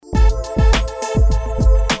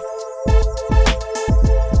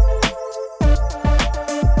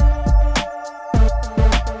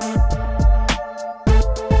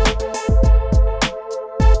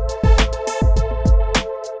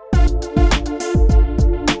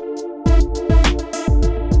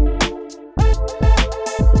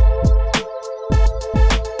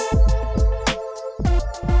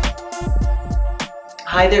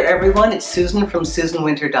Hi there everyone, it's Susan from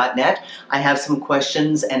SusanWinter.net. I have some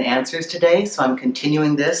questions and answers today, so I'm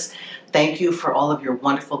continuing this. Thank you for all of your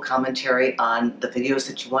wonderful commentary on the videos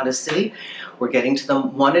that you want to see. We're getting to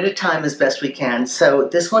them one at a time as best we can. So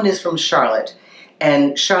this one is from Charlotte,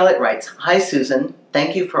 and Charlotte writes, "Hi Susan,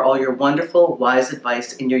 thank you for all your wonderful, wise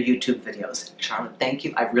advice in your YouTube videos." Charlotte, thank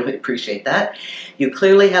you, I really appreciate that. You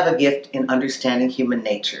clearly have a gift in understanding human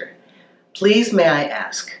nature. Please may I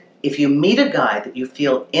ask, if you meet a guy that you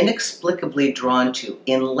feel inexplicably drawn to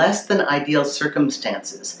in less than ideal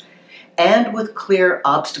circumstances and with clear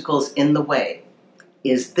obstacles in the way,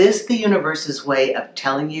 is this the universe's way of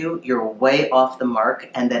telling you you're way off the mark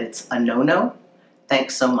and that it's a no-no?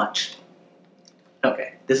 Thanks so much.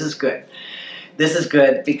 Okay, this is good. This is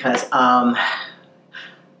good because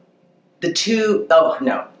the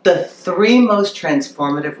three most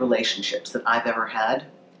transformative relationships that I've ever had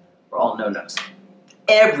were all no-nos.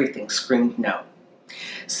 Everything screamed no.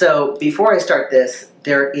 So before I start this,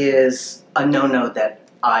 there is a no-no that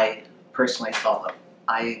I personally follow.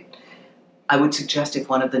 I would suggest if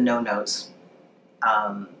one of the no-nos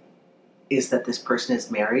is that this person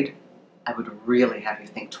is married, I would really have you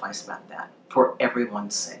think twice about that for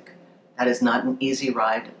everyone's sake. That is not an easy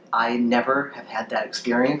ride. I never have had that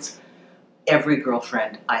experience. Every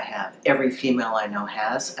girlfriend I have, every female I know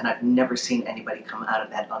has, and I've never seen anybody come out of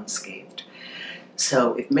that unscathed.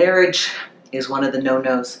 So if marriage is one of the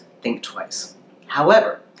no-nos, think twice.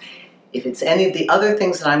 However, if it's any of the other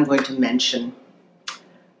things that I'm going to mention,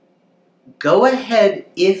 go ahead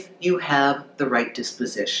if you have the right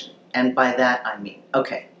disposition. And by that I mean,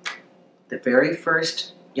 okay, the very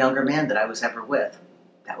first younger man that I was ever with,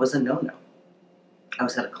 that was a no-no. I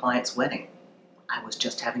was at a client's wedding. I was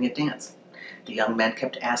just having a dance. The young man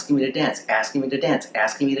kept asking me to dance, asking me to dance,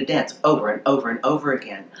 asking me to dance over and over and over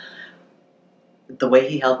again. The way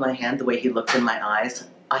he held my hand, the way he looked in my eyes,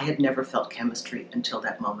 I had never felt chemistry until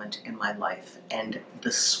that moment in my life. And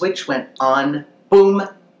the switch went on, boom.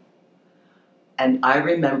 And I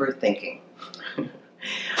remember thinking,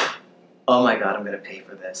 oh my God, I'm going to pay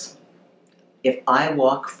for this. If I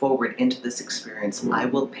walk forward into this experience, I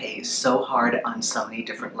will pay so hard on so many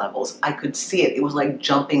different levels. I could see it. It was like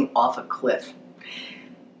jumping off a cliff.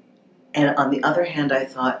 And on the other hand, I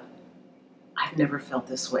thought, I've never felt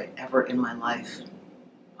this way ever in my life.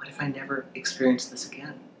 What if I never experience this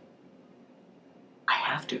again? I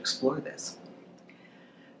have to explore this.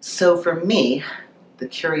 So for me, the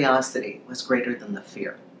curiosity was greater than the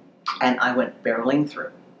fear. And I went barreling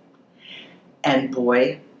through. And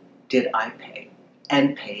boy, did I pay,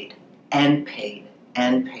 and paid, and paid,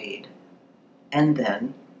 and paid. And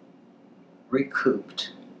then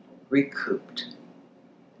recouped,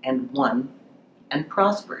 and won, and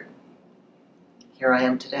prospered. Here I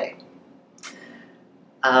am today.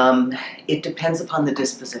 It depends upon the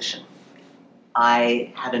disposition.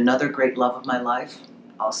 I had another great love of my life,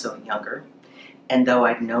 also younger, and though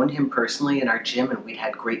I'd known him personally in our gym and we'd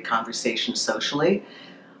had great conversations socially,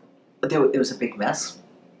 it was a big mess.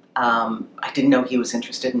 I didn't know he was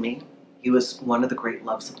interested in me. He was one of the great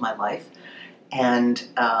loves of my life, and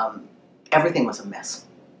everything was a mess.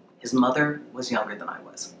 His mother was younger than I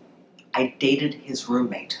was. I dated his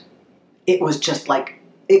roommate. It was just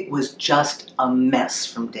a mess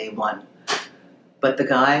from day one. But the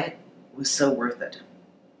guy was so worth it.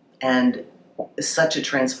 And such a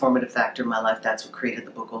transformative factor in my life. That's what created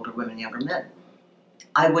the book Older Women, Younger Men.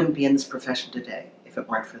 I wouldn't be in this profession today if it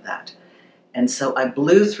weren't for that. And so I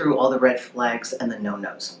blew through all the red flags and the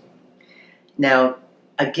no-nos. Now,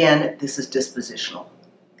 again, this is dispositional.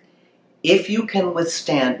 If you can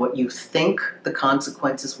withstand what you think the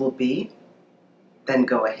consequences will be, then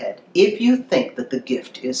go ahead. If you think that the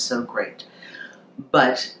gift is so great,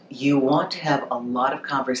 but you want to have a lot of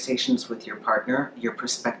conversations with your partner, your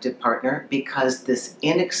prospective partner, because this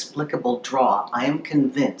inexplicable draw, I am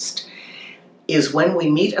convinced, is when we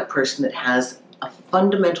meet a person that has a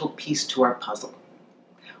fundamental piece to our puzzle.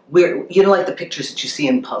 Like the pictures that you see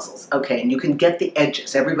in puzzles, okay, and you can get the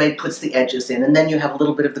edges. Everybody puts the edges in, and then you have a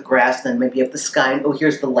little bit of the grass, then maybe you have the sky, and oh,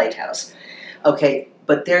 here's the lighthouse. Okay,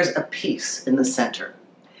 but there's a piece in the center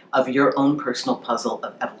of your own personal puzzle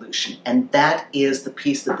of evolution, and that is the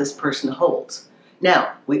piece that this person holds.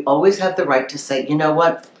 Now, we always have the right to say, you know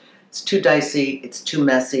what, it's too dicey, it's too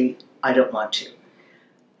messy, I don't want to.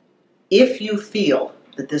 If you feel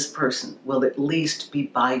that this person will at least be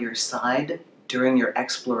by your side during your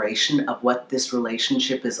exploration of what this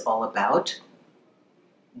relationship is all about,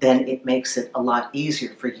 then it makes it a lot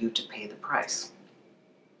easier for you to pay the price.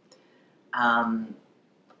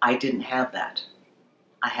 I didn't have that.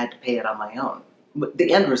 I had to pay it on my own.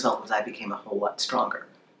 The end result was I became a whole lot stronger.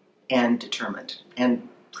 and determined and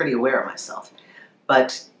pretty aware of myself.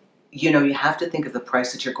 But, you have to think of the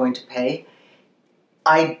price that you're going to pay.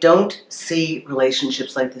 I don't see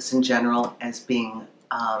relationships like this in general as being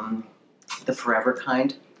the forever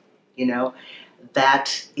kind,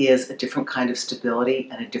 That is a different kind of stability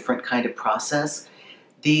and a different kind of process.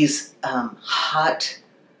 These hot,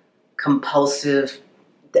 compulsive,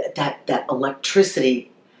 that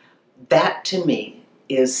electricity, that to me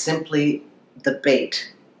is simply the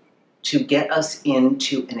bait to get us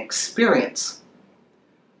into an experience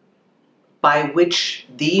by which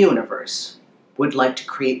the universe would like to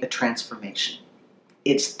create a transformation.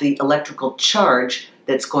 It's the electrical charge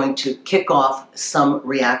that's going to kick off some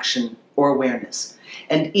reaction or awareness.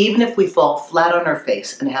 And even if we fall flat on our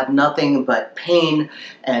face and have nothing but pain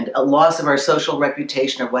and a loss of our social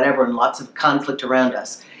reputation or whatever, and lots of conflict around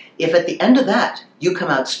us, if at the end of that you come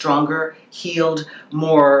out stronger, healed,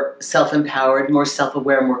 more self-empowered, more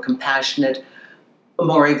self-aware, more compassionate,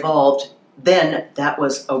 more evolved, then that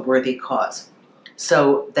was a worthy cause.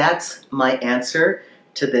 So that's my answer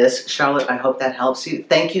to this. Charlotte, I hope that helps you.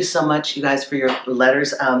 Thank you so much, you guys, for your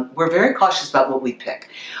letters. We're very cautious about what we pick.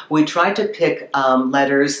 We try to pick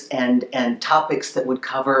letters and topics that would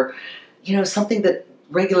cover, something that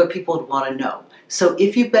regular people would want to know. So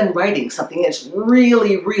if you've been writing something that's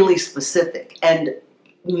really, really specific, and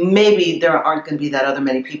maybe there aren't going to be that other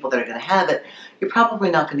many people that are going to have it, you're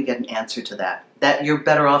probably not going to get an answer to that. That you're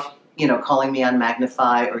better off, calling me on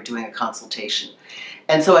Magnify or doing a consultation.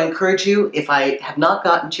 And so I encourage you, if I have not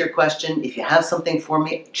gotten to your question, if you have something for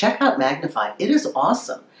me, check out Magnify. It is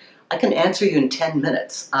awesome. I can answer you in 10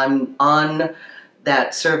 minutes. I'm on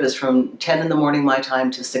that service from 10 in the morning my time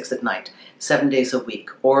to 6 at night, 7 days a week.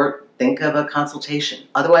 Or think of a consultation.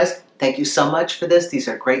 Otherwise, thank you so much for this. These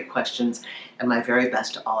are great questions, and my very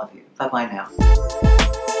best to all of you. Bye-bye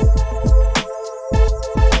now.